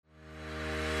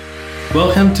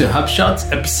Welcome to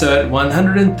HubShots episode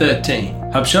 113.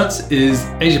 HubShots is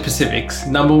Asia Pacific's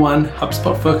 #1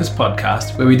 HubSpot-focused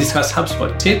podcast where we discuss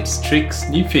HubSpot tips, tricks,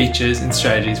 new features, and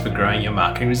strategies for growing your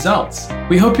marketing results.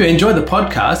 We hope you enjoy the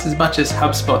podcast as much as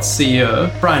HubSpot's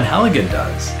CEO, Brian Halligan,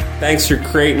 does. Thanks for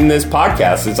creating this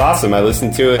podcast. It's awesome. I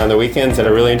listen to it on the weekends and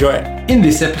I really enjoy it. In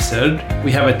this episode,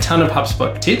 we have a ton of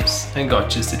HubSpot tips and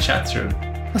gotchas to chat through.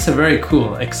 That's a very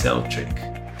cool Excel trick.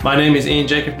 My name is Ian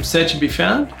Jacob from Search and Be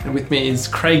Found, and with me is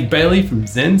Craig Bailey from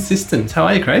Zen Systems. How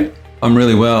are you, Craig? I'm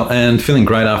really well and feeling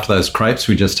great after those crepes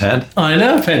we just had. I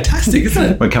know, fantastic, isn't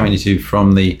it? We're coming to you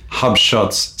from the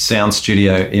HubShots sound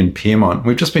studio in Pyrmont.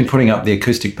 We've just been putting up the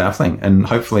acoustic baffling and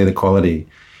hopefully the quality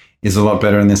is a lot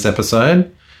better in this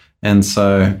episode. And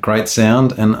so great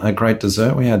sound and a great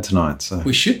dessert we had tonight. So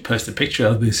we should post a picture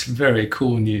of this very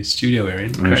cool new studio we're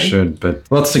in, Craig. We should, but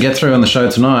lots to get through on the show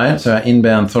tonight. So our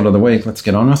inbound thought of the week, let's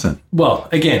get on with it. Well,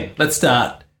 again, let's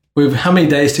start with how many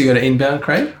days to go to inbound,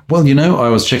 Craig? Well, I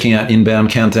was checking out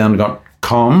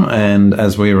inboundcountdown.com, and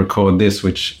as we record this,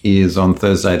 which is on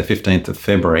Thursday, the 15th of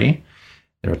February,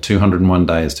 there are 201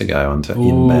 days to go onto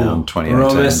inbound 2018. We're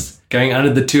almost going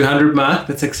under the 200 mark.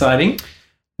 That's exciting.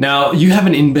 Now, you have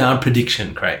an inbound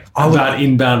prediction, Craig, about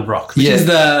Inbound Rocks, which is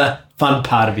the fun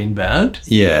part of inbound.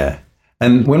 Yeah.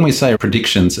 And when we say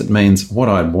predictions, it means what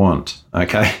I'd want,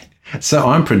 okay? So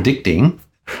I'm predicting,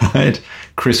 right,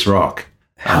 Chris Rock.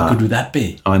 How good would that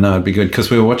be? I know, it'd be good because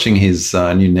we were watching his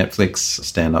new Netflix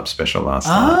stand-up special last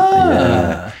night.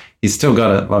 Yeah. He's still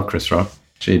got it. Love Chris Rock.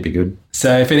 Gee, it'd be good.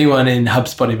 So if anyone in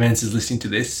HubSpot events is listening to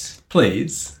this,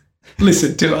 please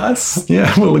listen to us.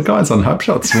 Yeah, well, the guys on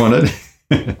HubShots want it.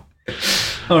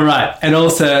 All right. And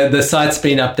also the site's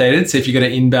been updated. So if you go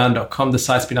to inbound.com, the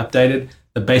site's been updated.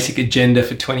 The basic agenda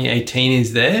for 2018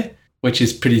 is there, which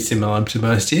is pretty similar to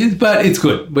most years, but it's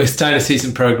good. We're starting to see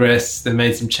some progress. They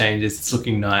made some changes. It's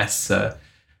looking nice. So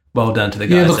well done to the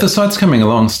guys. Yeah, look, the site's coming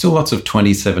along. Still lots of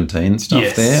 2017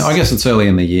 stuff there. I guess it's early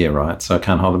in the year, right? So I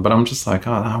can't hold it. But I'm just like,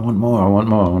 I want more. I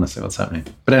want to see what's happening.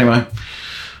 But anyway,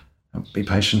 be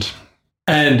patient.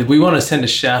 And we want to send a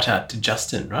shout out to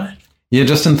Justin, right? Yeah,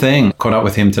 Justin Thing. Caught up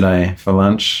with him today for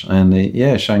lunch and,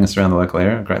 showing us around the local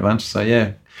area. Great lunch. So,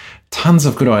 yeah, tons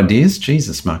of good ideas.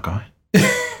 Jesus, smart guy.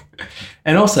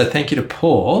 And also thank you to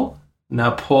Paul.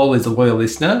 Now, Paul is a loyal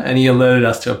listener and he alerted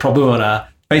us to a problem on our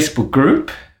Facebook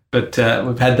group, but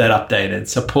we've had that updated.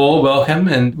 So, Paul, welcome,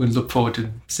 and we look forward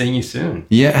to seeing you soon.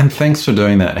 Yeah, and thanks for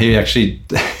doing that. He actually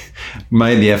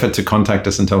made the effort to contact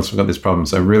us and tell us we've got this problem.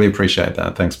 So, really appreciate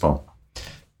that. Thanks, Paul.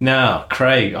 Now,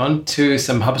 Craig, on to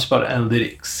some HubSpot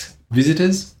analytics.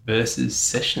 Visitors versus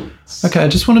sessions. Okay, I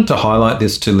just wanted to highlight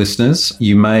this to listeners.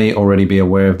 You may already be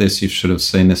aware of this. You should have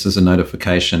seen this as a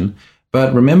notification.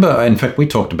 But remember, in fact, we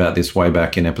talked about this way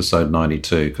back in episode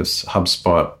 92 because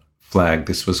HubSpot flagged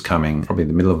this was coming probably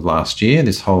the middle of last year,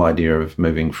 this whole idea of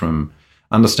moving from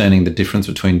understanding the difference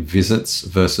between visits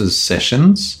versus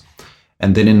sessions.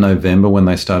 And then in November, when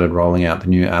they started rolling out the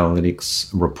new analytics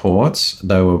reports,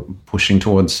 they were pushing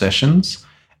towards sessions.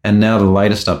 And now the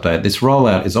latest update, this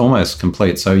rollout is almost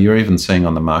complete. So you're even seeing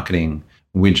on the marketing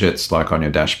widgets, like on your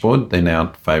dashboard, they're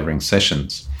now favoring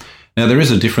sessions. Now, there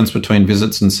is a difference between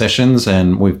visits and sessions,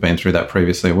 and we've been through that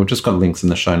previously. We've just got links in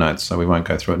the show notes, so we won't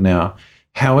go through it now.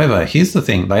 However, here's the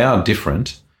thing. They are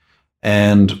different.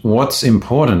 And what's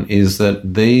important is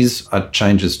that these are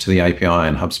changes to the API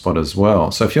in HubSpot as well.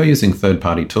 So if you're using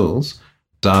third-party tools,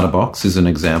 Databox is an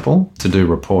example to do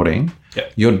reporting.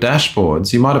 Yep. Your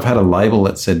dashboards, you might have had a label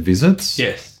that said visits.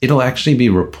 Yes. It'll actually be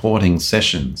reporting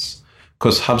sessions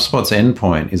because HubSpot's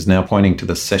endpoint is now pointing to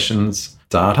the sessions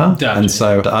data. And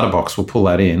so Databox will pull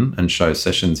that in and show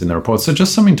sessions in the report. So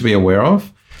just something to be aware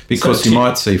of because you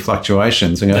might see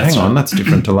fluctuations and go, hang on, that's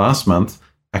different to last month.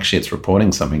 Actually, it's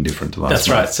reporting something different to last month. That's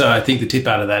right. So I think the tip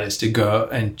out of that is to go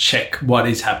and check what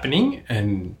is happening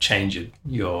and change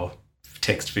your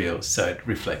text fields so it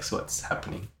reflects what's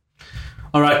happening.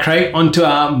 All right, Craig, on to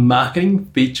our marketing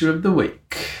feature of the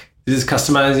week. This is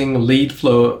customizing lead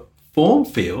flow form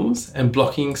fields and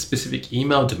blocking specific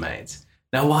email domains.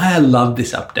 Now, why I love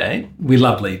this update, we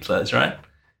love lead flows, right?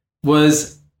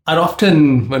 Was I'd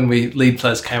often, when lead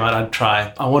flows came out,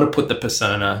 I want to put the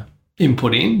persona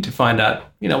input in to find out,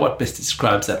 what best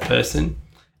describes that person.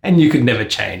 And you could never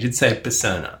change. It'd say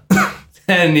persona.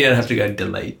 And you don't have to go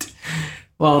delete.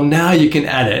 Well, now you can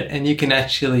add it and you can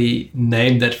actually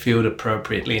name that field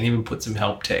appropriately and even put some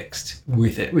help text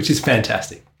with it, which is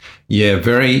fantastic. Yeah,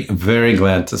 very, very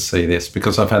glad to see this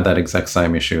because I've had that exact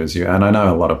same issue as you. And I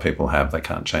know a lot of people have. They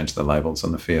can't change the labels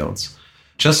on the fields.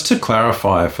 Just to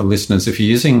clarify for listeners, if you're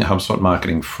using HubSpot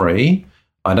Marketing Free,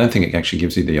 I don't think it actually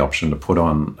gives you the option to put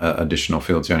on additional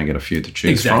fields. You only get a few to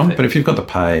choose from. But if you've got the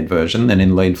paid version, then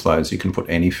in lead flows, you can put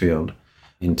any field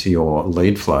into your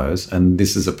lead flows. And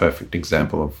this is a perfect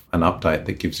example of an update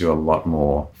that gives you a lot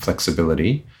more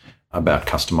flexibility about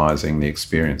customizing the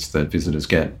experience that visitors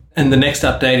get. And the next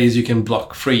update is you can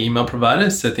block free email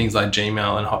providers, so things like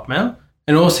Gmail and Hotmail.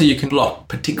 And also you can block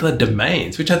particular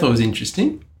domains, which I thought was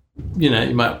interesting. You know,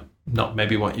 you might not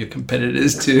maybe want your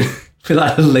competitors to fill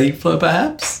out a lead flow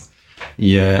perhaps.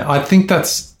 Yeah, I think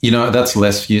that's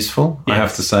less useful, yes. I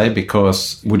have to say,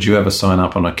 because would you ever sign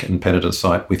up on a competitor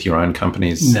site with your own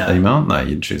company's email? No,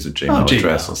 you'd choose a Gmail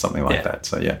address or something like that.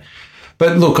 So, yeah.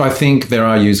 But look, I think there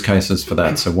are use cases for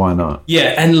that, so why not?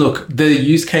 Yeah, and look, the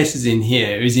use cases in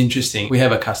here is interesting. We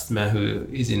have a customer who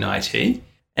is in IT,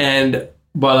 and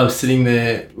while I was sitting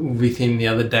there with him the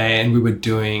other day and we were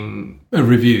doing a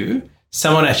review,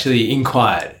 someone actually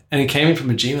inquired, and it came in from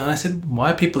a Gmail. And I said,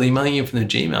 why are people emailing you from the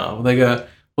Gmail? Well, they go,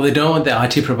 well, they don't want their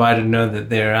IT provider to know that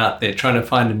they're out there trying to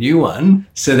find a new one.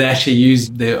 So they actually use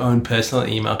their own personal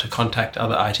email to contact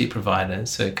other IT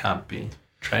providers, so it can't be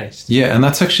traced. Yeah, and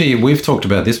that's actually, we've talked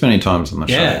about this many times on the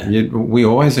show. We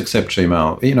always accept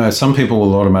Gmail. You know, some people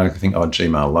will automatically think, oh,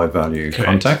 Gmail, low value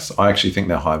contacts. I actually think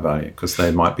they're high value because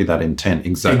they might be that intent,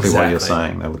 exactly what you're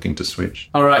saying. They're looking to switch.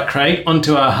 All right, Craig, on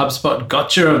to our HubSpot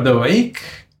gotcha of the week.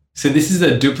 So this is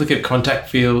a duplicate contact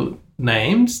field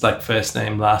names, like first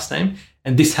name, last name,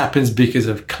 and this happens because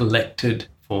of collected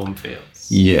form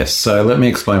fields. Yes, so let me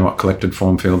explain what collected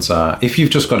form fields are. If you've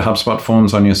just got HubSpot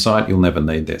forms on your site, you'll never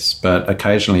need this, but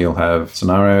occasionally you'll have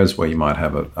scenarios where you might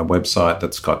have a website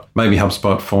that's got maybe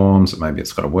HubSpot forms, maybe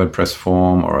it's got a WordPress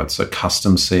form, or it's a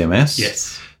custom CMS.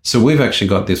 Yes. So we've actually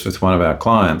got this with one of our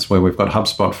clients where we've got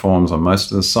HubSpot forms on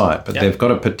most of the site, but they've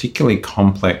got a particularly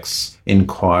complex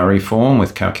inquiry form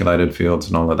with calculated fields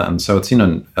and all of that. And so it's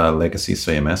in a legacy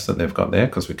CMS that they've got there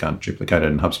because we can't duplicate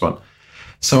it in HubSpot.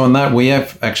 So on that, we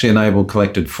have actually enabled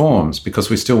collected forms because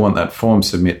we still want that form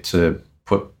submit to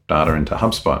put data into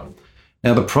HubSpot.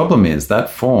 Now, the problem is that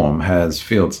form has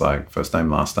fields like first name,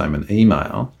 last name, and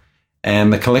email.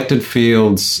 And the collected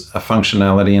fields are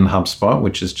functionality in HubSpot,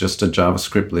 which is just a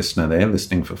JavaScript listener there,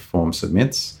 listening for form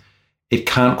submits. It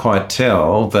can't quite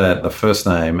tell that the first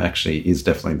name actually is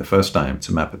definitely the first name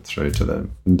to map it through to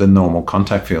the normal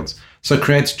contact fields. So it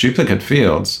creates duplicate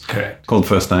fields called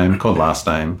first name, called last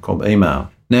name, called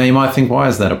email. Now, you might think, why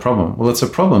is that a problem? Well, it's a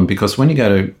problem because when you go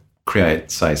to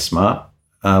create, say, smart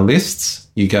lists,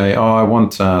 you go, oh, I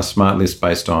want a smart list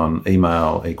based on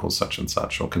email equals such and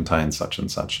such or contains such and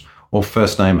such, or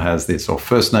first name has this, or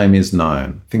first name is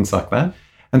known, things like that.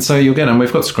 And so you'll get, and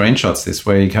we've got screenshots this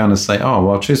where you kind of say, oh,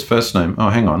 well, I'll choose first name. Oh,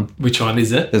 hang on. Which one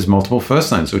is it? There's multiple first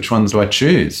names. Which ones do I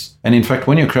choose? And in fact,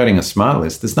 when you're creating a smart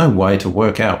list, there's no way to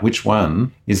work out which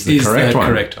one is the correct one.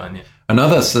 Correct one, yeah.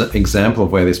 Another example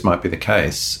of where this might be the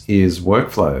case is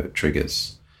workflow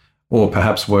triggers, or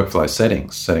perhaps workflow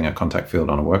settings, setting a contact field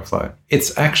on a workflow.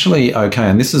 It's actually okay,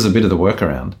 and this is a bit of the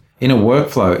workaround. In a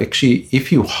workflow, actually,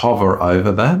 if you hover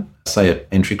over that, say at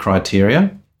entry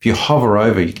criteria, if you hover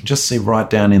over, you can just see right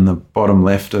down in the bottom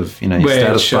left of your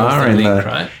status bar,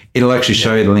 and it'll actually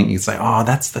show you the link. You can say, "Oh,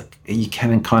 you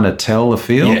can kind of tell the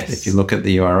field if you look at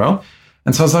the URL."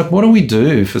 And so I was like, "What do we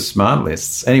do for smart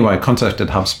lists?" Anyway, I contacted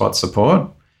HubSpot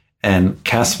support, and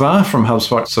Caspar from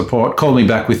HubSpot support called me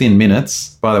back within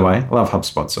minutes. By the way, I love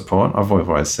HubSpot support. I've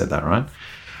always said that, right?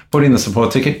 Put in the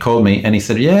support ticket, called me, and he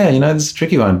said, "Yeah, this is a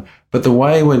tricky one, but the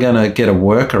way we're going to get a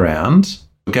workaround."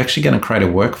 We're actually going to create a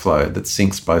workflow that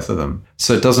syncs both of them.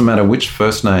 So it doesn't matter which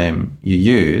first name you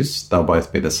use, they'll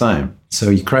both be the same. So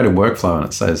you create a workflow and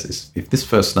it says if this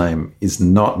first name is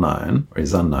not known or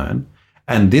is unknown,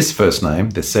 and this first name,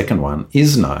 the second one,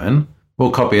 is known, we'll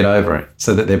copy it over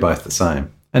so that they're both the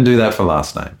same. And do that for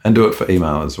last name and do it for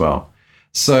email as well.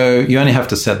 So you only have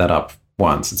to set that up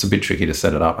once. It's a bit tricky to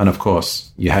set it up. And of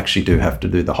course, you actually do have to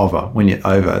do the hover when you're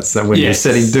over. So when you're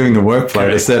doing the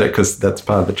workflow to set it, because that's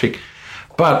part of the trick.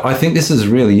 But I think this is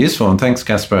really useful, and thanks,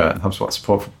 Caspar, HubSpot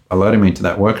support, for alerting me to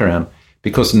that workaround,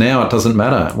 because now it doesn't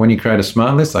matter. When you create a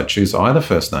smart list, I choose either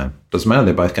first name. It doesn't matter.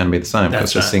 They're both going to be the same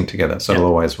because they're synced together, so it'll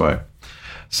always work.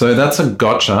 So that's a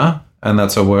gotcha, and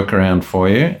that's a workaround for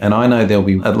you. And I know there'll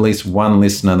be at least one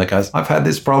listener that goes, I've had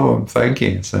this problem. Thank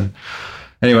you. So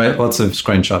anyway, lots of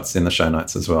screenshots in the show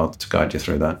notes as well to guide you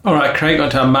through that. All right, Craig,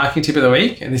 on to our marketing tip of the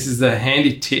week. And this is the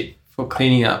handy tip for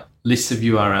cleaning up lists of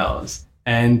URLs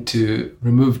and to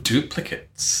remove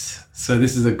duplicates. So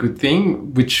this is a good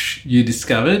thing, which you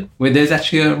discovered, where there's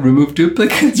actually a remove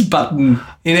duplicates button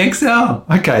in Excel.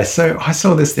 Okay, so I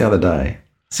saw this the other day.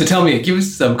 So tell me, give us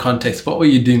some context. What were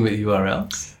you doing with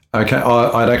URLs? Okay,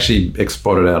 I'd actually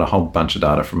exported out a whole bunch of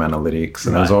data from analytics,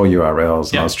 and it was all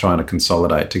URLs, and I was trying to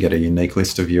consolidate to get a unique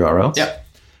list of URLs. Yep.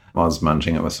 I was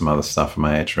munging it with some other stuff from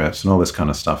Ahrefs and all this kind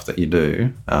of stuff that you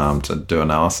do to do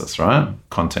analysis, right?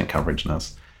 Content coverage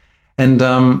analysis. And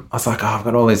I was like, I've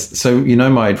got all this. So,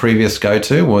 my previous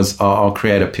go-to was I'll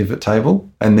create a pivot table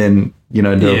and then, do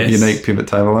a unique pivot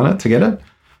table on it to get it.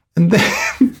 And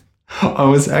then I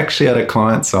was actually at a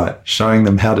client site showing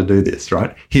them how to do this,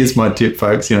 right? Here's my tip,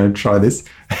 folks, try this.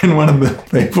 And one of the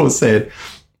people said,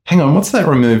 hang on, what's that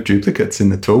remove duplicates in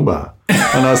the toolbar?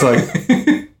 And I was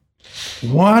like,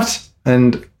 what?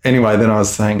 And anyway, then I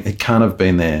was saying it can't have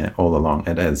been there all along.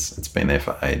 It is. It's been there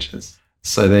for ages.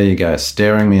 So there you go,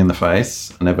 staring me in the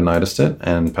face. I never noticed it.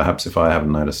 And perhaps if I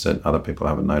haven't noticed it, other people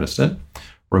haven't noticed it.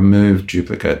 Remove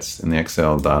duplicates in the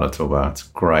Excel data toolbar. It's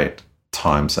a great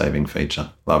time-saving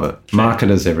feature. Love it.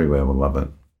 Marketers everywhere will love it.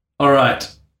 All right.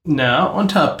 Now, on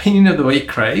to our opinion of the week,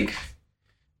 Craig.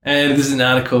 And this is an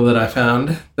article that I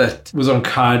found that was on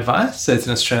Car Advice. So it's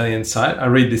an Australian site. I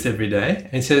read this every day.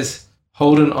 It says,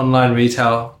 Holden Online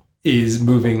Retail is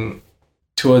moving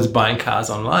towards buying cars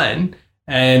online.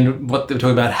 And what they're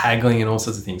talking about, haggling and all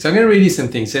sorts of things. So I'm going to read you some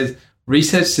things. It says,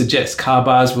 research suggests car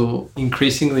buyers will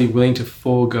increasingly willing to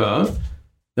forego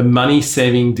the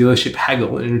money-saving dealership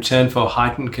haggle in return for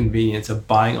heightened convenience of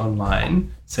buying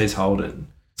online, says Holden.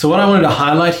 So what I wanted to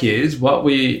highlight here is what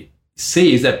we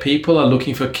see is that people are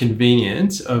looking for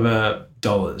convenience over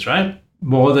dollars, right?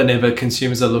 More than ever,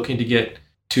 consumers are looking to get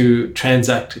to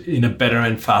transact in a better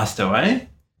and faster way.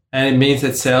 And it means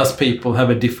that salespeople have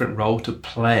a different role to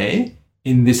play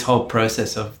in this whole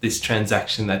process of this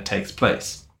transaction that takes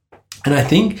place. And I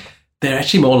think they're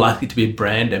actually more likely to be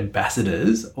brand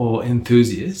ambassadors or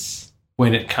enthusiasts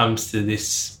when it comes to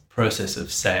this process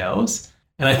of sales.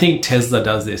 And I think Tesla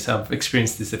does this. I've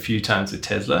experienced this a few times with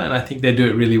Tesla, and I think they do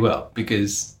it really well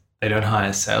because they don't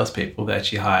hire salespeople. They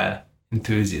actually hire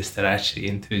enthusiasts that are actually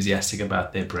enthusiastic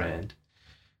about their brand.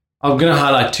 I'm going to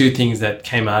highlight two things that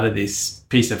came out of this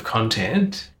piece of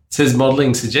content. It says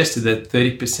modelling suggested that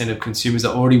 30% of consumers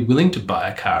are already willing to buy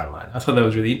a car online. I thought that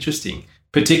was really interesting,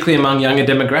 particularly among younger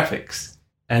demographics.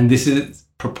 And this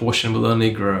proportion will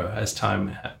only grow as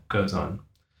time goes on.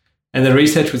 And the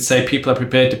research would say people are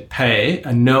prepared to pay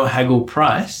a no haggle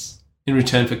price in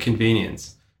return for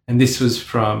convenience. And this was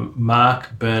from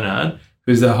Mark Bernard,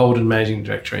 who's the Holden Managing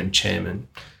Director and Chairman.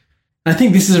 I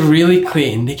think this is a really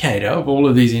clear indicator of all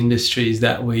of these industries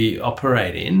that we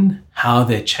operate in, how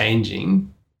they're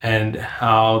changing and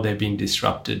how they're being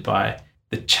disrupted by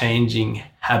the changing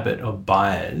habit of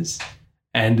buyers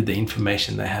and the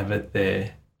information they have at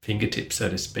their fingertips, so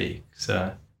to speak.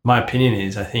 So my opinion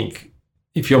is, I think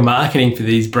if you're marketing for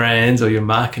these brands or you're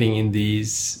marketing in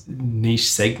these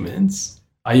niche segments,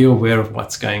 are you aware of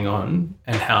what's going on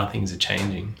and how things are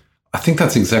changing? I think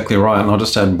that's exactly right. And I'll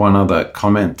just add one other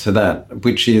comment to that,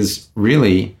 which is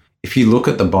really, if you look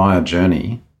at the buyer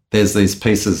journey, there's these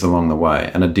pieces along the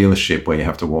way, and a dealership where you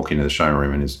have to walk into the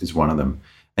showroom is one of them.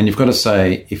 And you've got to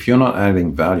say, if you're not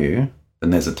adding value, then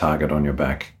there's a target on your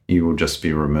back. You will just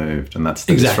be removed. And that's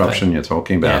the disruption you're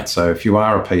talking about. Yeah. So if you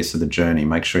are a piece of the journey,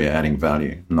 make sure you're adding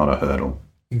value, not a hurdle.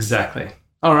 Exactly.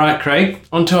 All right, Craig,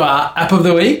 on to our app of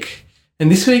the week.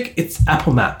 And this week, it's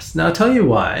Apple Maps. Now, I'll tell you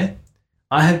why.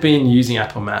 I have been using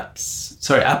Apple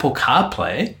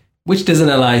CarPlay, which doesn't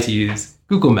allow you to use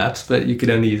Google Maps, but you could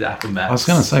only use Apple Maps. I was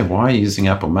going to say, why are you using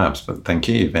Apple Maps? But thank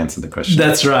you, you've answered the question.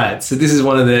 That's right. So this is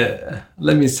one of the,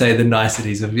 let me say, the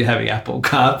niceties of having Apple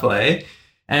CarPlay.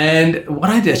 And what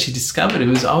I actually discovered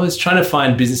was I was trying to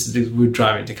find businesses that would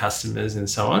drive into customers and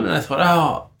so on. And I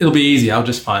thought, it'll be easy. I'll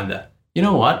just find that. You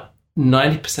know what?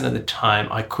 90% of the time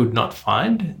I could not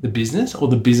find the business, or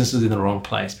the business was in the wrong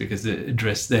place because the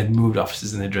address, they had moved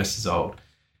offices and the address is old.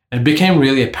 And it became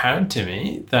really apparent to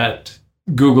me that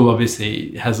Google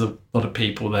obviously has a lot of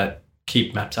people that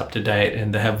keep maps up to date,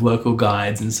 and they have local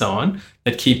guides and so on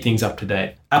that keep things up to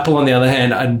date. Apple, on the other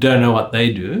hand, I don't know what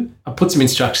they do. I put some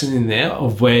instructions in there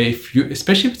of where, if you,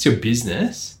 especially if it's your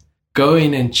business, go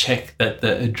in and check that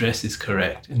the address is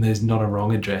correct and there's not a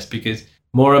wrong address, because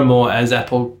more and more as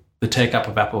the take-up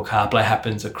of Apple CarPlay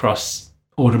happens across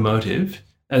automotive,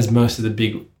 as most of the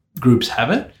big groups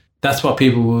have it, that's what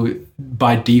people will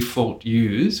by default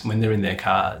use when they're in their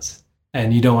cars.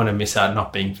 And you don't want to miss out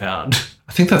not being found.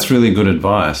 I think that's really good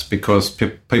advice, because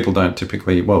people don't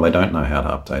typically, they don't know how to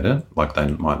update it. Like they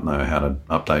might know how to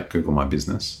update Google My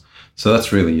Business. So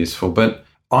that's really useful. But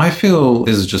I feel,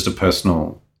 this is just a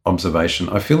personal observation,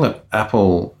 I feel that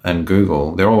Apple and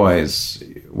Google, they're always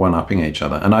one-upping each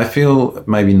other. And I feel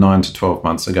maybe 9 to 12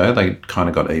 months ago, they kind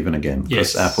of got even again,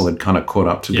 because Apple had kind of caught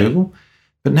up to Google.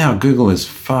 But now Google is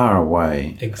far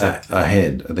away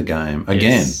ahead of the game.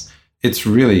 Again, it's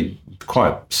really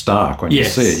quite stark when you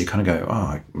see it. You kind of go,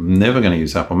 I'm never going to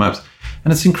use Apple Maps.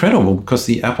 And it's incredible because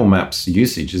the Apple Maps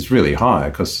usage is really high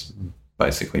because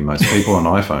basically most people on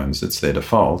iPhones, it's their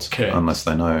default unless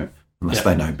they know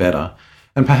better.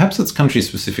 And perhaps it's country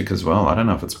specific as well. I don't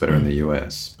know if it's better in the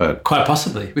US, but quite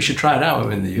possibly. We should try it out when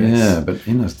we're in the US. Yeah, but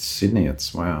in Sydney,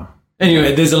 it's wow.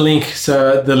 Anyway, there's a link.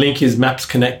 So the link is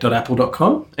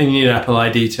mapsconnect.apple.com, and you need an Apple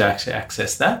ID to actually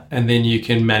access that. And then you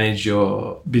can manage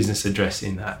your business address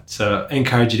in that. So I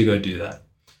encourage you to go do that.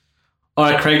 All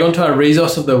right, Craig, on to our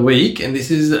resource of the week. And this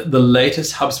is the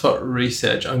latest HubSpot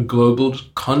research on global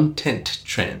content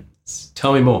trends.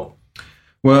 Tell me more.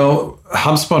 Well,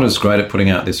 HubSpot is great at putting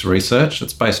out this research.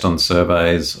 It's based on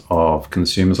surveys of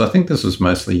consumers. I think this was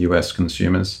mostly US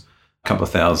consumers. A couple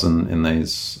of thousand in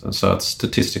these, so it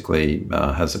statistically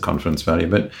has a confidence value.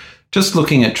 But just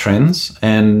looking at trends,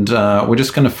 and we're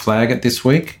just going to flag it this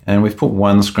week, and we've put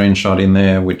one screenshot in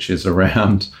there, which is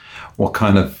around what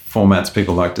kind of formats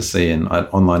people like to see in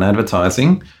online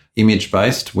advertising.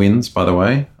 Image-based wins, by the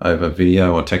way, over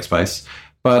video or text-based.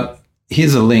 But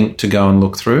here's a link to go and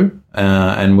look through,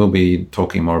 and we'll be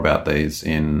talking more about these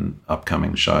in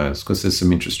upcoming shows because there's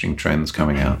some interesting trends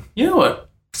coming out. You know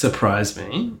what surprised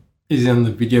me? Is on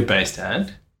the video-based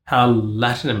ad, how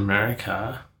Latin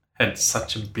America had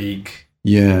such a big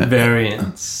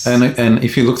variance. And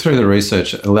if you look through the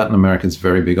research, Latin America is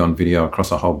very big on video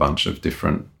across a whole bunch of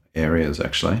different areas,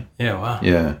 actually. Yeah, wow.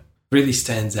 Yeah. Really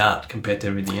stands out compared to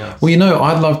everything else. Well,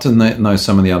 I'd love to know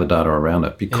some of the other data around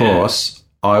it because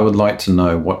I would like to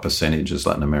know what percentage is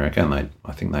Latin America, and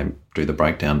I think they do the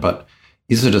breakdown, but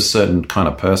is it a certain kind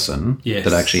of person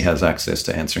that actually has access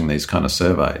to answering these kind of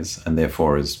surveys and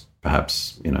therefore is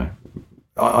perhaps,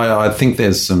 I think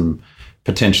there's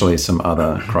potentially some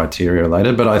other criteria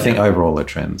related, but I think overall the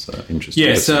trends are interesting.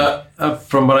 Yeah, so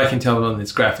from what I can tell on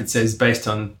this graph, it says based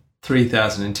on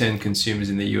 3,010 consumers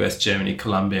in the US, Germany,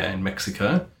 Colombia, and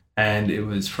Mexico, and it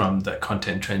was from the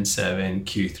Content Trends Survey in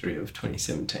Q3 of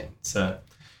 2017. So,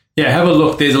 have a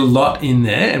look. There's a lot in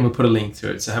there, and we'll put a link to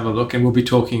it. So have a look, and we'll be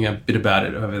talking a bit about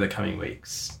it over the coming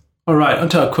weeks. All right, on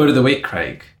to our quote of the week,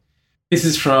 Craig. This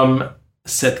is from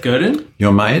Seth Godin.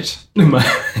 Your mate?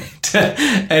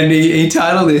 And he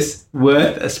titled this,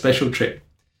 Worth a Special Trip.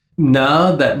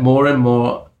 Now that more and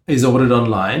more is ordered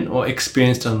online or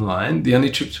experienced online, the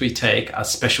only trips we take are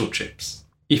special trips.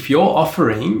 If you're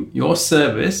offering your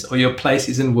service or your place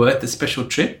isn't worth a special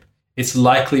trip, it's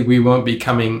likely we won't be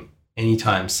coming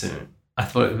anytime soon. I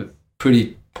thought it was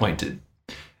pretty pointed.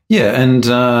 Yeah, and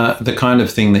the kind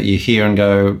of thing that you hear and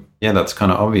go, that's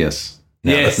kind of obvious.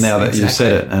 Now that you've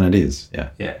said it, and it is,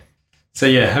 Yeah. So,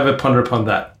 have a ponder upon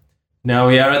that. Now,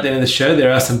 we are at the end of the show.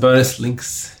 There are some bonus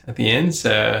links at the end.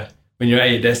 So, when you're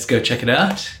at your desk, go check it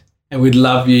out. And we'd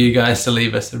love you guys to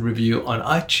leave us a review on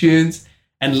iTunes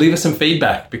and leave us some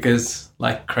feedback because,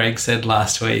 like Craig said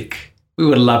last week, we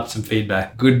would love some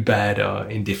feedback, good, bad, or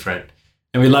indifferent.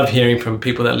 And we love hearing from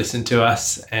people that listen to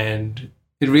us. And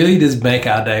it really does make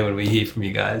our day when we hear from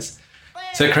you guys.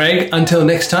 So, Craig, until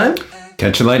next time.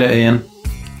 Catch you later, Ian.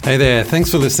 Hey there,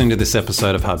 thanks for listening to this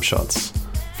episode of HubShots.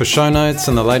 For show notes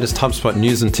and the latest HubSpot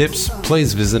news and tips,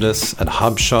 please visit us at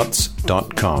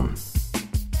hubshots.com.